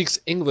 because he speaks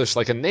English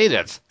like a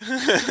native.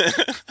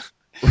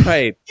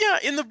 Right. Yeah,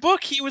 in the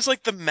book he was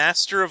like the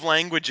master of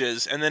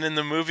languages, and then in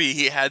the movie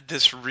he had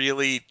this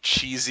really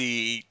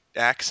cheesy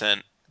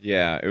accent.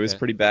 Yeah, it was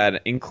pretty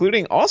bad,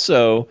 including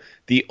also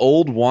the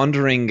old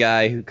wandering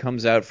guy who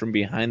comes out from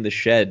behind the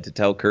shed to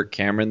tell Kirk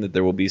Cameron that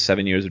there will be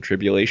 7 years of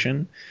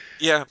tribulation.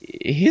 Yeah.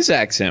 His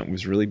accent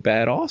was really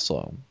bad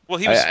also. Well,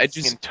 he was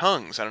speaking in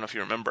tongues. I don't know if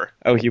you remember.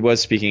 Oh, he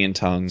was speaking in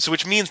tongues. So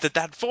which means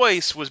that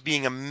voice was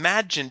being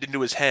imagined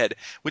into his head,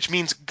 which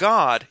means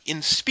God,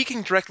 in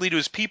speaking directly to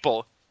his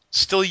people,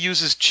 still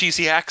uses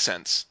cheesy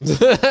accents.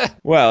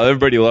 Well,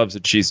 everybody loves a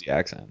cheesy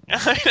accent.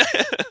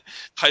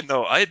 I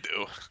know I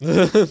do.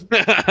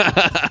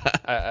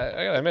 I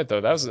gotta admit,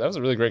 though, that was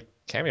a really great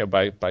cameo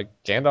by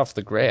Gandalf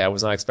the Grey. I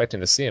was not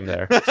expecting to see him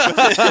there.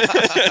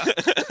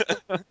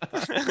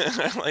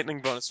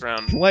 Lightning bonus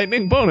round.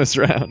 Lightning bonus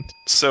round.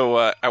 So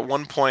at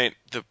one point,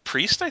 the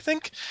priest, I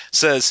think,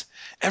 says,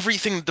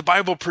 "Everything the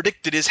Bible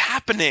predicted is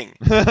happening."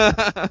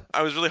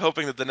 I was really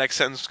hoping that the next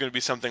sentence was going to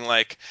be something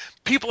like,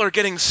 "People are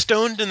getting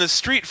stoned in the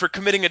street for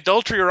committing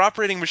adultery or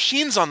operating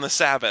machines on the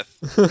Sabbath."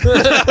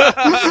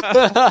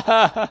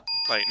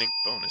 Lightning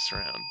bonus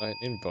round.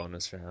 Lightning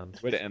bonus round.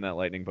 Way to end that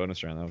lightning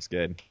bonus round. That was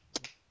good.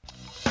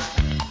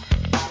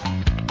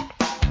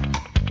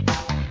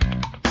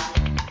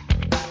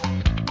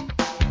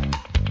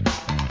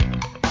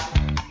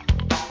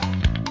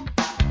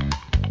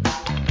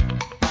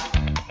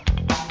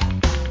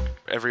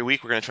 Every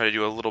week we're going to try to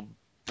do a little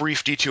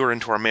brief detour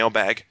into our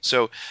mailbag.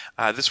 So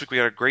this week we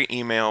got a great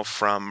email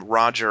from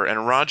Roger,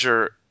 and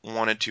Roger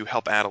wanted to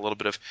help add a little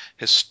bit of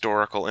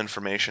historical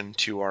information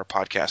to our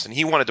podcast. And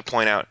he wanted to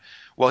point out,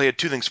 well, he had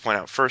two things to point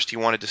out. First, he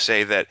wanted to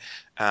say that,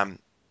 and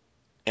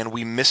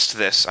we missed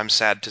this, I'm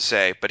sad to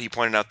say, but he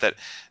pointed out that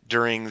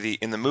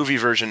in the movie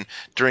version,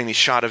 during the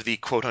shot of the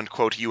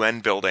quote-unquote UN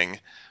building,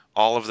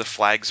 all of the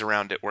flags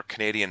around it were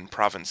Canadian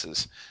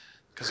provinces.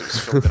 Because it was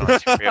filmed in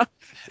Ontario.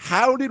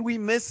 How did we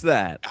miss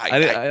that?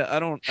 I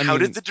don't. How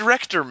did the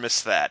director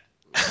miss that?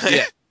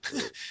 Yeah.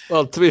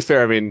 Well, to be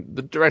fair, I mean,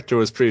 the director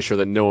was pretty sure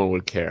that no one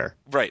would care.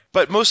 Right.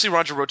 But mostly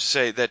Roger wrote to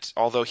say that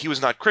although he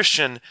was not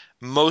Christian,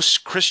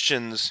 most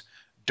Christians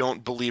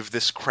don't believe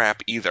this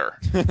crap either.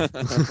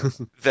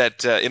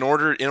 That in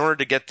order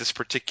to get this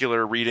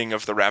particular reading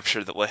of the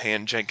rapture that LaHaye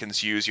and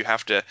Jenkins use, you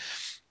have to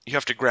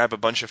grab a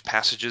bunch of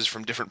passages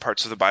from different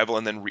parts of the Bible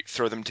and then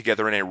throw them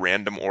together in a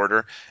random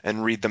order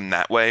and read them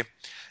that way.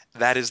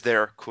 That is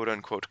their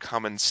quote-unquote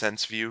common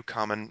sense view,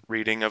 common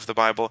reading of the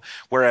Bible.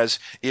 Whereas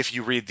if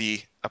you read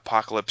the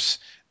apocalypse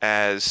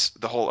as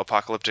the whole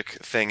apocalyptic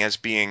thing as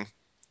being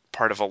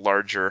part of a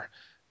larger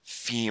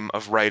theme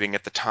of writing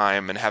at the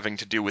time and having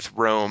to do with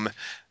Rome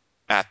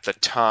at the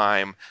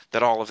time,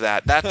 that all of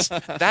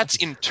that's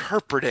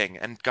interpreting,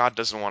 and God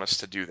doesn't want us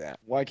to do that.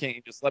 Why can't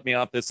you just let me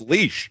off this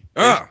leash?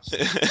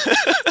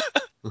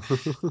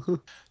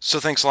 So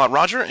thanks a lot,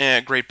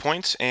 Roger. Great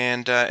points.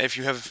 And if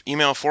you have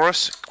email for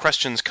us,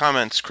 questions,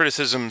 comments,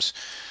 criticisms,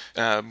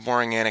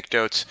 boring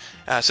anecdotes,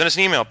 send us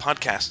an email,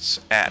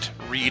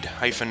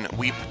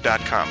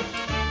 podcasts@read-weep.com.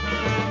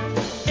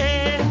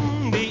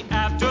 In the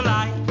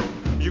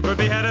afterlife, you could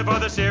be headed for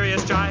the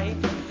serious strife.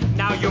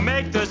 Now you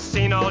make the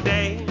scene all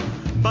day,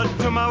 but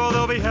tomorrow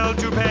there'll be hell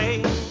to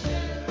pay.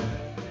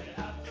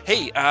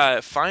 Hey,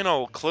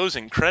 final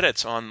closing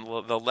credits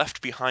on the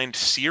Left Behind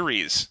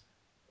series.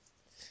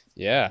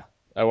 Yeah.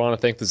 I want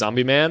to thank the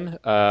Zombie Man.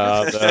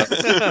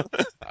 The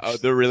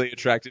The really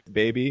attractive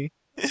baby.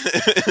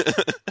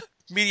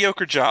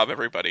 Mediocre job,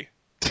 everybody.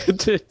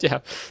 yeah,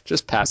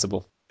 just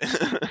passable.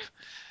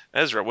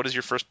 Ezra, what is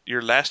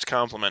your last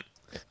compliment?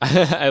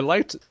 I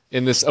liked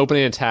in this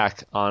opening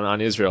attack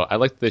on Israel, I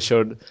liked that they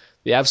showed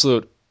the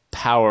absolute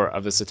power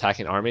of this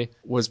attacking army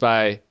was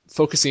by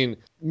focusing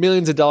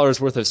millions of dollars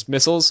worth of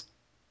missiles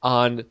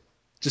on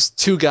just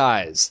two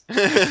guys.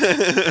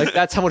 Like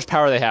that's how much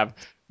power they have.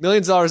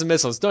 Millions of dollars of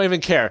missiles, don't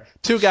even care.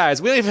 Two guys,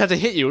 we don't even have to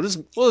hit you.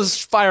 We'll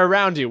just fire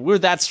around you. We're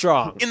that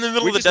strong. In the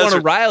middle We of the just want to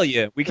desert. rile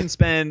you. We can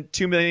spend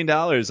 $2 million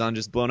on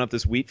just blowing up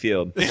this wheat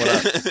field.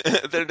 What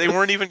up? They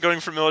weren't even going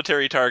for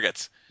military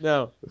targets.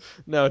 No,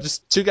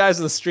 just two guys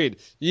in the street.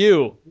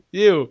 You.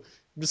 I'm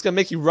just gonna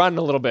make you run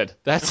a little bit.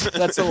 That's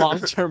the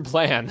long-term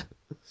plan.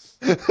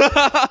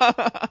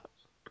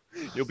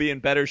 You'll be in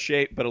better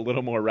shape, but a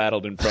little more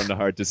rattled and prone to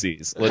heart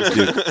disease. Let's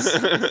do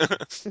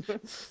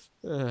this.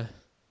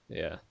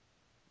 Yeah.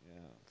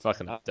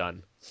 Fucking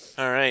done.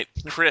 All right,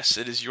 Chris,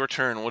 it is your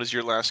turn. What is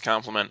your last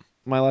compliment?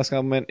 My last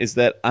compliment is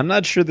that I'm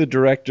not sure the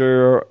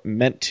director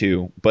meant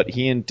to, but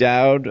he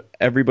endowed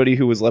everybody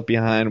who was left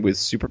behind with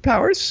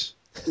superpowers.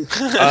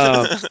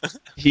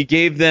 He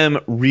gave them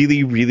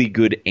really, really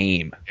good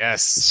aim.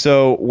 Yes.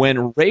 So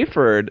when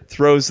Rayford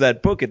throws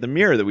that book at the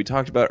mirror that we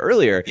talked about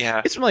earlier,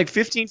 Yeah. it's from like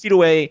 15 feet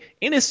away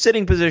in a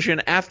sitting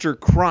position after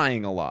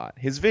crying a lot.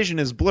 His vision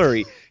is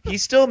blurry. He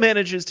still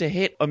manages to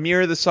hit a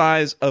mirror the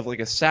size of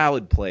like a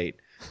salad plate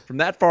from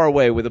that far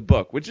away with a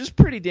book, which is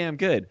pretty damn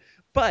good.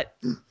 But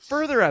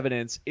further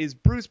evidence is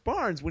Bruce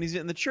Barnes, when he's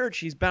in the church,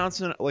 he's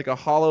bouncing like a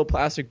hollow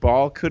plastic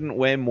ball, couldn't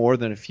weigh more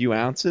than a few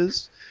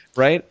ounces,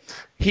 right?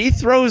 He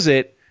throws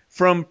it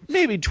from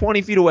maybe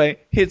 20 feet away,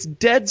 hits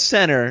dead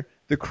center,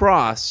 the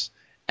cross,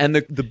 and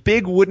the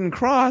big wooden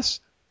cross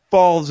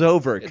falls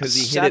over because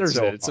he hit it shatters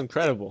so it. It's hard.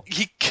 incredible.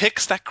 He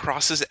kicks that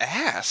cross's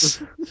ass.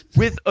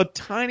 With a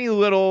tiny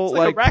little It's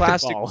like a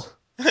plastic. racquetball.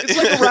 It's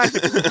like a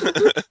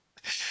racquetball.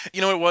 You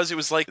know what it was? It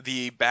was like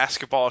the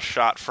basketball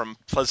shot from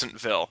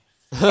Pleasantville.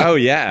 Oh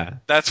yeah.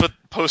 That's what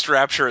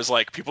post-rapture is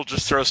like. People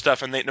just throw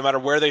stuff, and no matter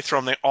where they throw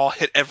them, they all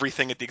hit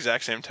everything at the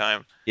exact same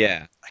time.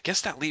 Yeah. I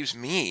guess that leaves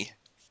me.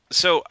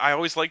 So I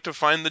always like to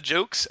find the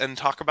jokes and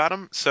talk about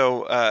them.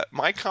 So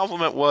my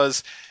compliment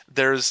was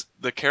there's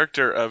the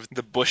character of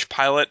the bush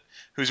pilot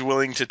who's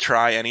willing to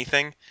try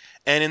anything.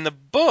 And in the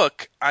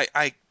book,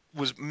 I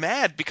was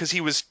mad because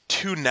he was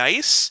too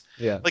nice.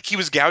 Yeah. Like he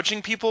was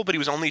gouging people, but he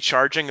was only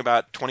charging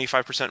about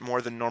 25%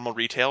 more than normal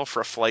retail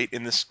for a flight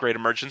in this great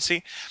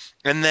emergency.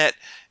 And that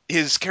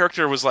his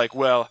character was like,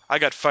 well, I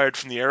got fired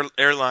from the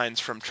airlines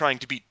from trying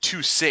to be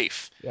too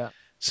safe. Yeah.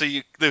 So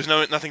there's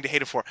nothing to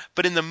hate him for.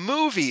 But in the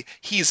movie,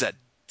 he's a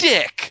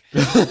dick.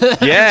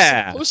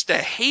 Yeah. You're supposed to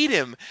hate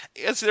him.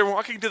 As they're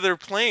walking to their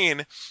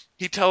plane,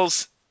 he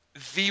tells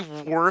the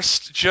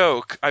worst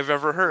joke I've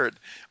ever heard,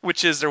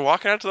 which is they're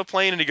walking out to the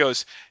plane and he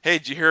goes, hey,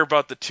 did you hear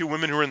about the two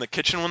women who were in the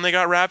kitchen when they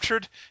got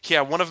raptured? Yeah,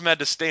 one of them had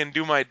to stay and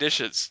do my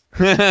dishes.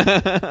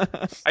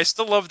 I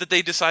still love that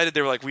they decided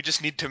they were like, we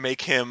just need to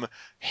make him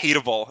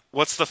hateable.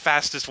 What's the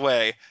fastest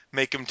way?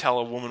 Make him tell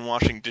a woman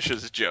washing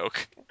dishes a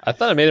joke. I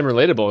thought it made him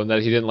relatable in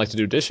that he didn't like to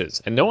do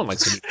dishes, and no one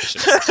likes to do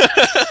dishes.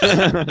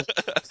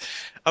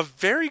 A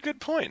very good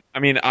point. I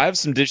mean, I have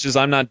some dishes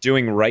I'm not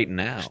doing right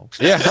now.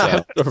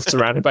 Yeah,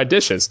 surrounded by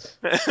dishes.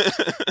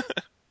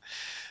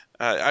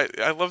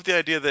 I love the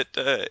idea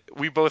that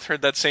we both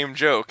heard that same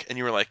joke, and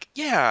you were like,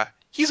 yeah,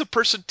 he's a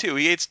person too.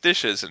 He hates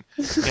dishes. And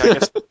yeah,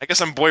 I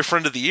guess I'm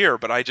boyfriend of the year,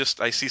 but I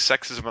see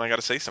sexism and I got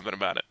to say something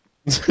about it.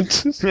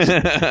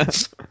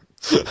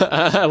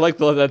 I like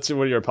that's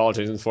what you're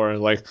apologizing for.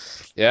 Like,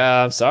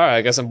 yeah, I'm sorry.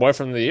 I guess I'm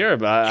boyfriend of the year,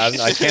 but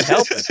I can't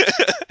help it.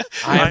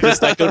 I'm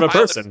just that good of a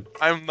person.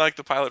 I'm like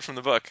the pilot from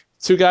the book.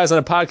 Two guys on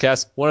a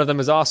podcast. One of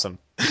them is awesome.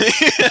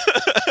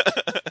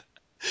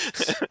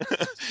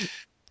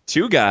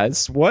 Two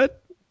guys. What?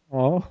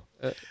 Oh.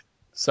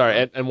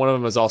 Sorry, and one of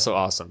them is also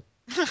awesome.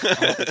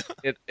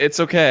 It's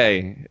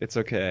okay. It's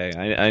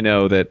okay. I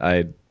know that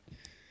I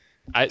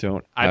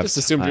don't. I just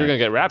assumed you were time. gonna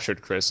get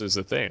raptured, Chris. Is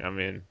the thing. I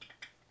mean,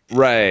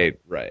 Right.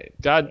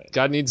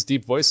 God needs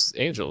deep voice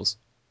angels.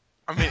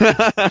 I mean,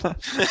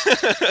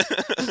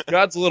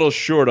 God's a little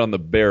short on the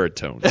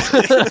baritone.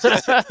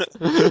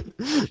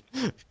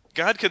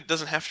 God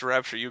doesn't have to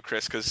rapture you,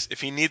 Chris, because if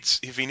he needs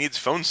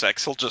phone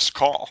sex, he'll just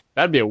call.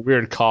 That'd be a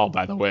weird call,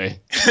 by the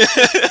way.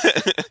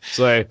 It's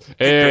like,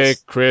 hey,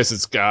 Chris,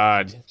 it's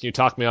God. Can you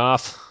talk me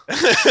off?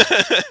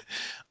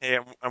 Hey,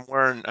 I'm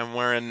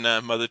wearing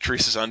Mother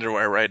Teresa's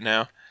underwear right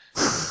now.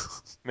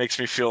 Makes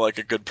me feel like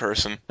a good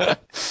person.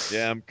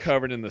 Yeah, I'm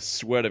covered in the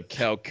sweat of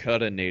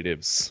Calcutta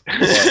natives.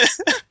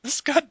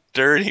 This got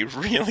dirty.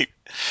 Really,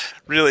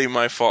 really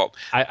my fault.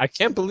 I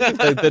can't believe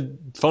that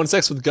phone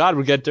sex with God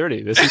would get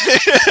dirty. This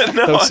is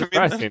No, so I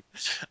surprising.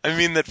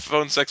 mean that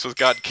phone sex with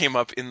God came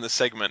up in the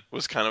segment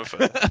was kind of.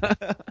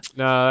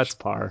 No, that's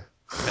par.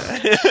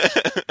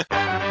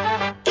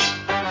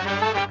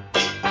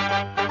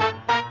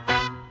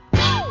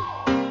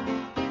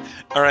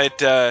 All right,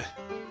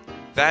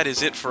 that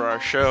is it for our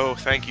show.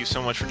 Thank you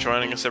so much for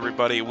joining us,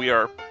 everybody. We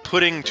are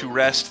putting to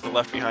rest the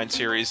Left Behind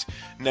series,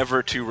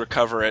 never to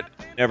recover it.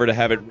 Never to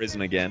have it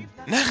risen again.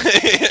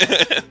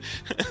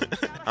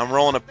 I'm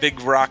rolling a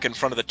big rock in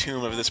front of the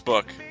tomb of this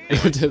book.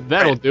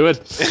 That'll do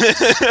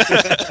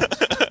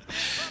it.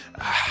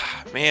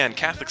 Man,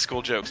 Catholic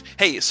school jokes.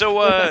 Hey,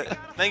 so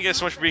thank you guys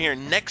so much for being here.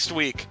 Next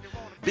week,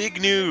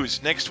 big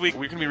news. Next week,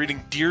 we're going to be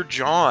reading Dear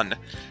John,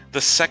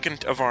 the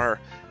second of our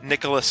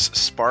Nicholas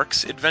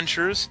Sparks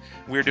adventures.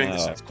 We're doing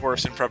this, of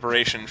course, in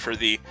preparation for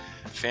the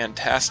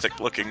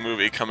fantastic-looking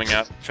movie coming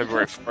out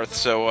February 4th.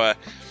 So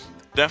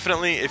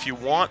definitely, if you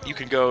want, you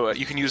can go.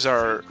 You can use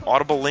our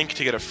Audible link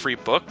to get a free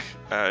book.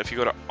 If you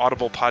go to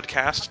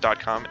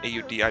audiblepodcast.com,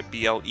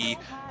 AUDIBLE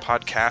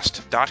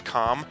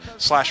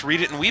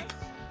podcast.com/read it and weep,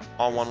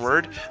 all one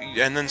word,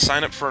 and then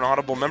sign up for an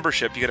Audible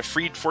membership. You get a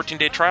free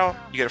 14-day trial,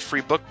 you get a free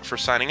book for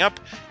signing up,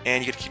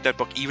 and you get to keep that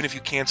book even if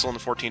you cancel in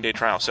the 14-day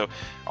trial. So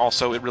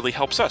also it really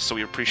helps us, so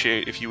we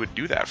appreciate if you would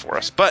do that for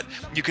us. But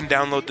you can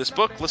download this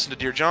book, listen to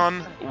Dear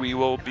John. We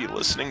will be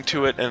listening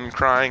to it and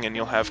crying, and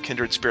you'll have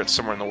kindred spirits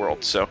somewhere in the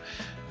world. So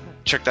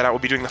check that out. We'll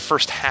be doing the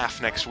first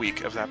half next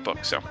week of that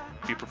book, so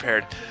be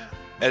prepared.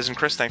 Ez and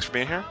Chris, thanks for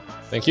being here.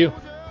 Thank you.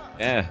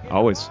 Yeah,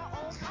 always.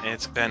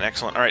 It's been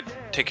excellent. All right,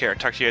 take care.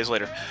 Talk to you guys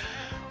later.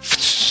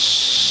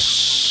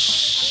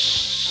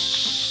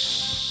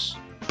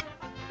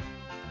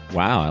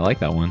 Wow, I like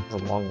that one. It's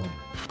a long one.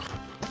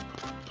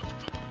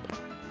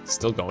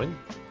 Still going?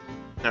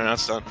 No,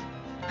 it's done.